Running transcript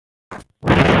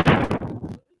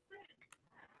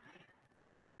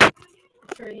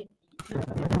trade.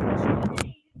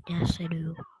 Yes, I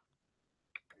do.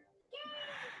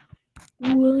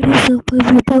 What is up,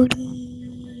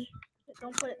 everybody?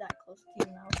 Don't put it that close to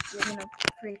your mouth. You're gonna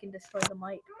freaking destroy the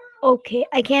mic. Okay,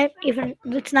 I can't even.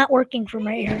 It's not working from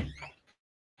right here.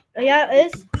 Yeah,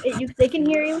 it is. They can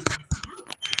hear you.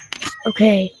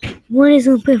 Okay, what is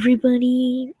up,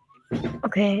 everybody?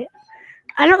 Okay,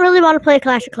 I don't really want to play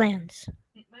Clash of Clans.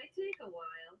 It might take a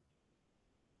while.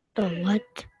 The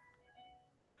what?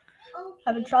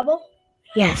 Having trouble?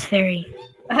 Yes, very.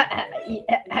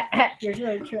 You're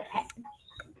really true.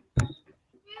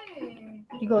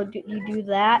 You do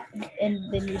that,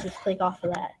 and then you just click off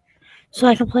of that. So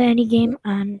I can play any game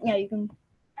on. Yeah, you can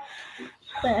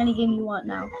play any game you want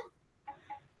now.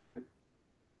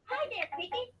 Hi there,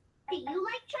 Cricket. Do you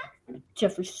like Chuck?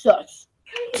 Jeffrey sucks.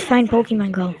 Let's find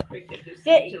Pokemon Go.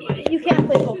 Yeah, you can't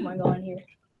play Pokemon Go on here.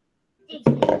 Did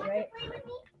you want Right? to play with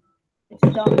me? It's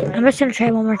dumb, I'm right? just gonna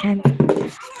try one more time.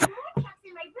 Chuck's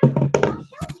in my room. I'll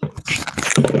show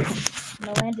you.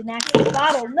 No land in active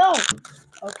battle. No.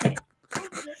 Okay.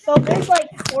 So there's like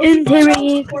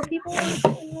Entering. four people.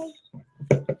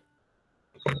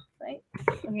 Right?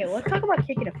 Okay, let's talk about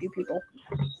kicking a few people.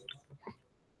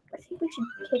 I think we should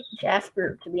kick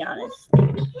Jasper, to be honest.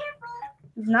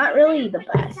 He's not really the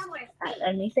best at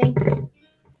anything.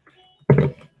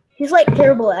 He's like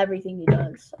terrible at everything he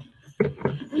does.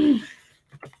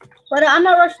 But I'm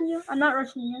not rushing you.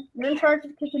 You're in charge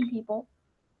of kicking people.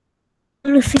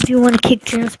 Let's see if you want to kick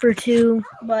Jasper too.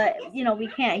 But, we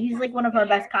can't. He's like one of our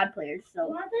best COD players. So,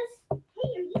 Want this? Hey,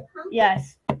 are you hungry?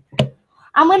 yes.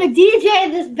 I'm going to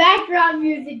DJ this background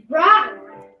music, bro.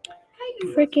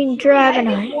 Freaking It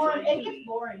Dragonite. gets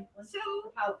boring. So,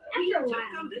 After a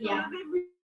while. Yeah.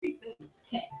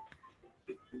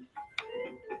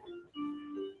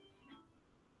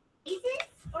 Is this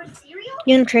or cereal?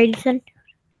 You gonna trade, Ethan?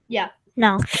 Yeah.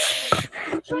 No.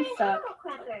 You suck.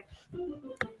 Cracker.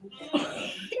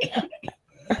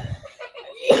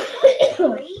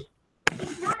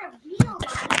 It's not a real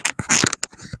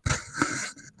one.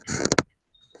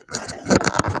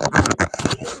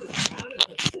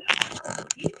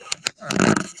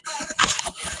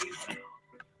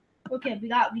 Okay, we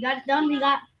got it done. If you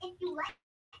like it,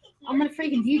 I'm gonna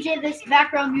freaking DJ this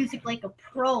background music like a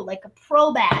pro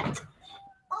bat.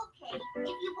 okay. If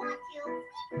you want to.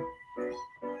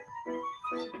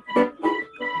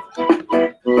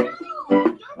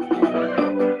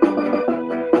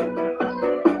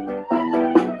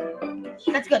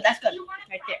 That's good.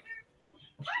 Right there.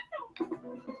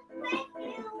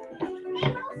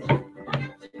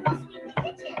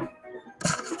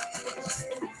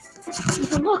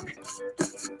 Ethan, look.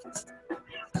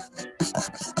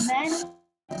 Men.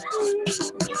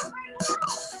 It's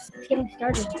getting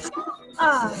started.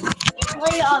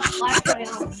 Play Clash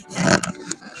Royale.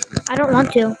 I don't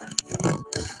want to.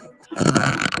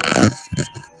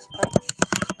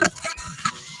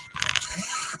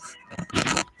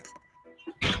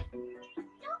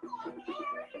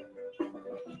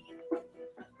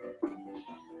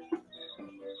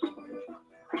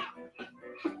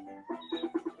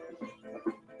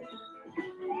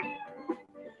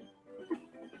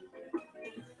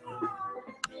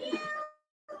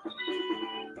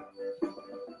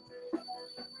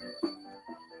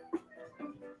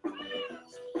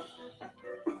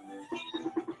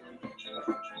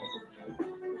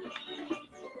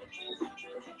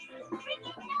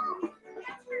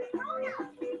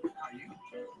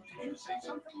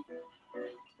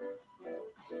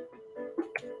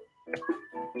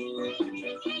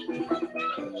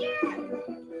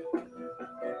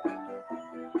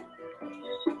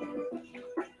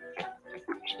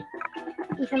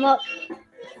 Ethan, look.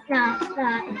 No.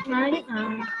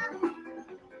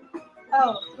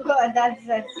 Oh, that's.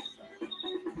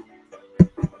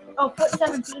 Oh, put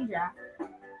 17 Jack. I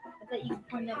thought you could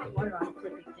point out the water on the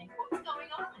flipping thing. What's going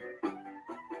on?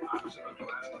 I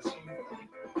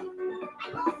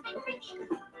lost my Cricket.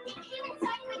 He came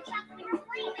inside my truck. We were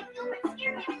playing with Gilbert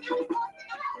scared him, and now he's lost in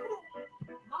the house.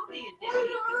 Mommy and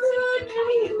Daddy can see the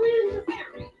tree is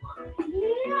very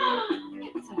long.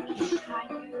 It's okay,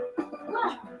 Caillou.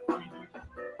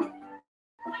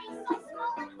 But he's so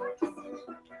small and hard to see.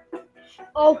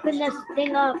 Open this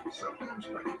thing up.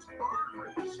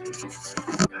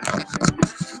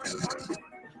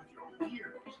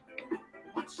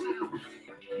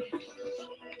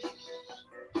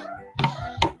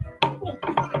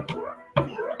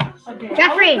 Okay.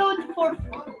 Jeffrey. I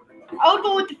would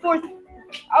go with the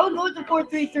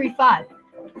 4-3-3-5. To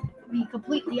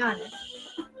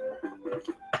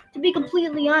be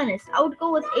completely honest. I would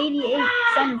go with 88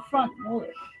 center front North.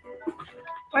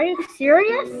 Are you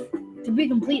serious? To be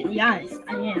completely honest,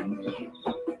 I am.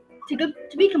 To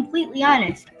be completely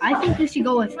honest, I think you should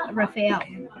go with Rafael.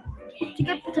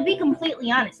 To be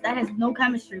completely honest, that has no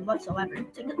chemistry whatsoever.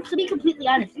 To be completely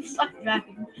honest, you suck at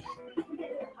drafting.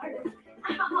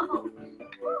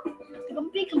 To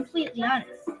be completely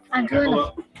honest, I'm doing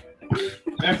a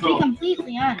to be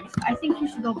completely honest, I think you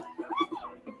should go.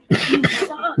 You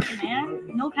suck, man.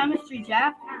 No chemistry,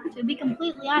 Jeff. To be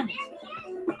completely honest,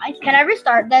 I think, Can I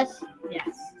restart this?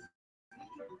 yes.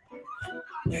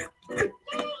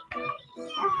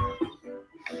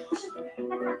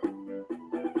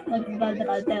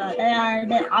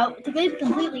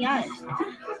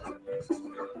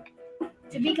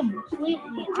 To be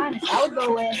completely honest, I would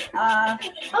go with I'll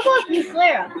go with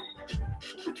Muslera.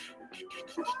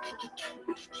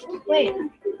 Wait,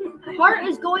 Hart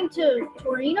is going to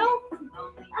Torino?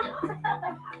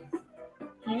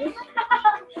 Yes.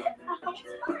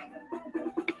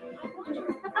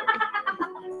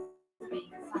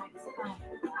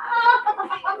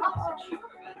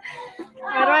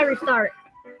 How do I restart?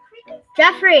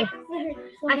 Jeffrey,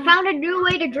 I found a new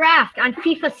way to draft on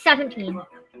FIFA 17.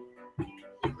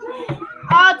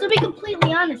 To be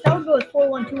completely honest, I would go with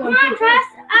 4-1-2-1-2.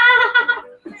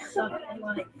 Suck at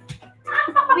life.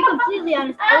 To be completely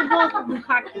honest, I would go with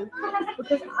Lukaku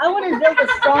because I want to build a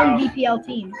strong BPL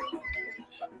team.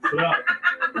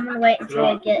 I'm gonna wait until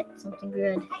I get something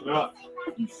good.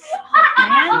 You suck,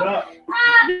 man.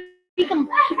 Be com-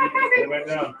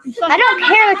 you suck. I don't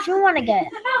care what you want to get.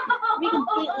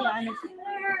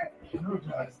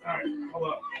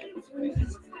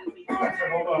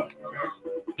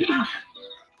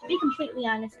 To be completely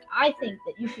honest, I think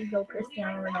that you should go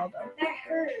Cristiano Ronaldo.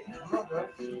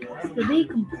 To be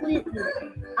completely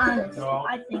honest,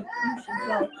 I think you should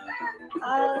go.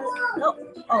 No.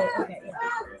 Oh, okay.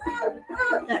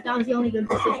 Yeah. That was the only good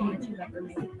decision that you've ever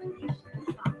made.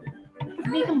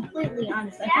 To be completely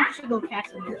honest, I think you should go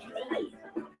Casemiro.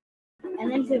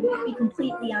 And then to be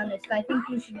completely honest, I think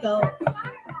you should go.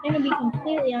 And to be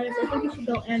completely honest, I think you should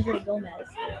go Andre Gomez.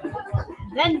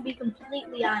 Then to be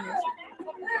completely honest.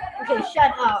 Okay,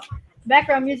 shut up.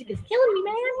 Background music is killing me,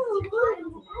 man.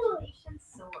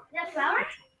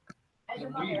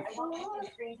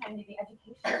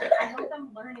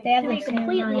 They have To be the same amount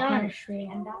completely of honest.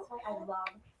 chemistry.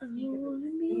 To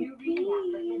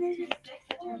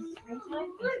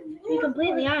be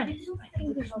completely honest, I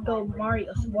think we should go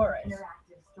Mario Suarez.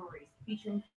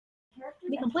 To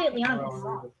be completely honest.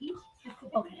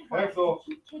 Okay.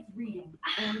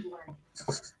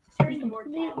 To be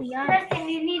completely honest, Preston,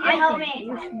 you need to I help think me.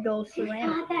 you should go Ceramic.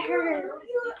 God, that hurt.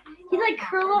 You like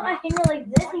curl up my finger like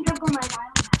this and go my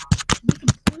To be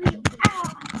completely 100%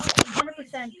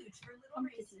 competent.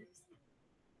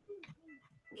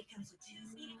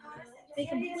 To be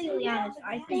completely honest,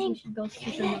 I think you should go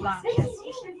Super Milan.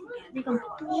 To be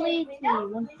completely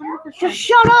 100%. Just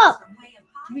shut up!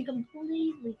 To be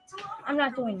completely, I'm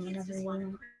not doing whatever you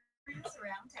want.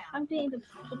 I'm being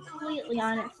completely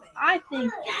honest. I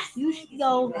think you should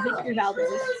go Victor Valdez.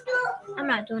 I'm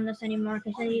not doing this anymore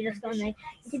because you just going to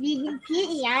be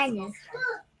completely honest.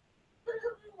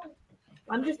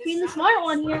 I'm just being the smart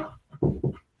one here. I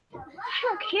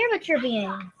don't care what you're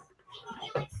being.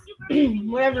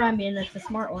 Whatever I'm being, that's the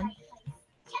smart one.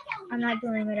 I'm not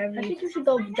doing whatever I you think you should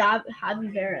go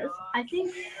Javi Veras. I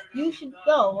think you should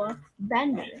go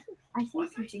Bender. I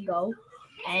think you should go.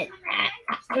 And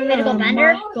You want me to go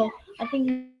Bender? I think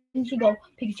you should go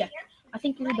Pig Check. I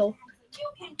think you should go.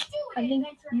 I think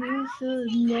you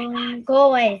should go. Go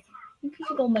away. I think you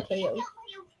should go Mateo.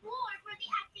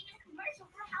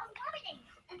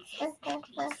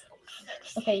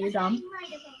 Okay, you're dumb.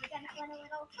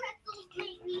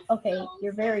 Okay,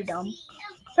 you're very dumb.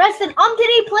 Preston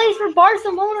Umtiti plays for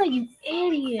Barcelona, you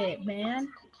idiot, man.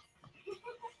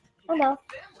 Oh no.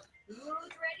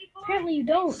 Apparently you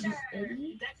don't, you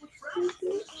idiot.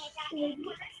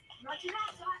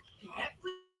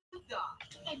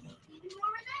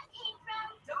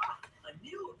 A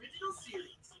new original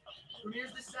series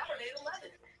premieres this Saturday at 11.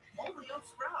 Only on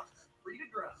Sprout. Free to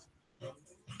grow.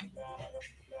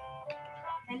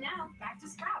 And now back to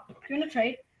Sprout. Do you want to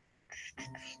trade?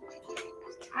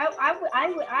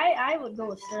 I would go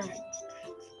with Sterling.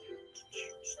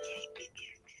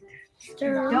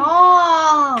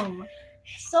 Dumb.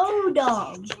 So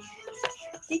dumb.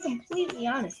 To be completely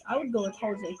honest, I would go with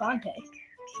Jose Fonte.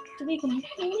 To be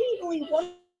completely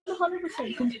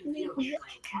 100% completely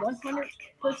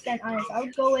 100% honest, I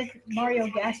would go with Mario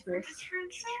Gasper.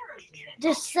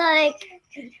 Just like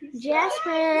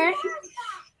Jasper.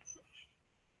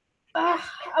 I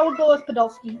would go with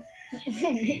Podolski.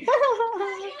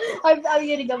 I'm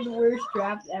getting up the worst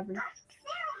draft ever.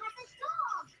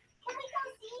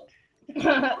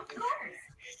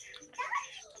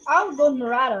 I would go with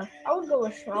Murata. I would go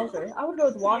with Schnauzer. I would go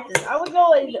with Walker. I would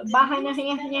go with behind the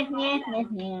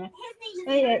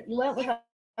Hey, you went with what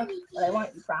I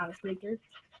want, you promise maker.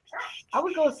 I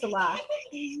would go with Salah.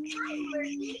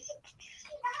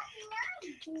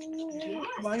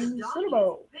 Ryan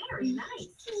Cinebo. Very nice.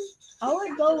 I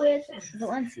would go with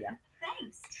Valencia.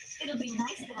 Thanks. It'll be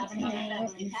nice to have another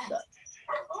family You pet. suck.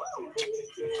 Oh,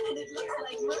 and it looks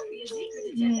like Murphy is eager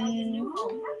to check out his new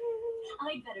home.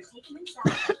 I'd better take him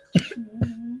inside.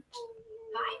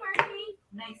 Bye, Murphy.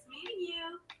 Nice meeting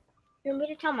you. You want me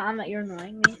to tell Mom that you're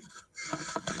annoying me?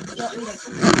 You want me to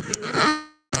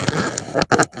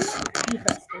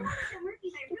Preston.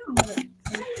 Murphy's room.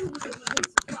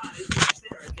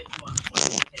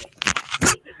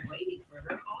 We've been waiting for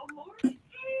her all morning.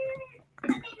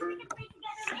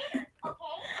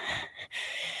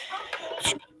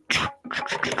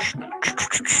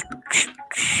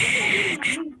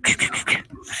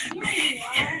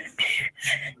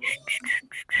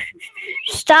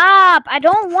 Stop! I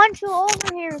don't want you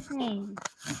over here with me.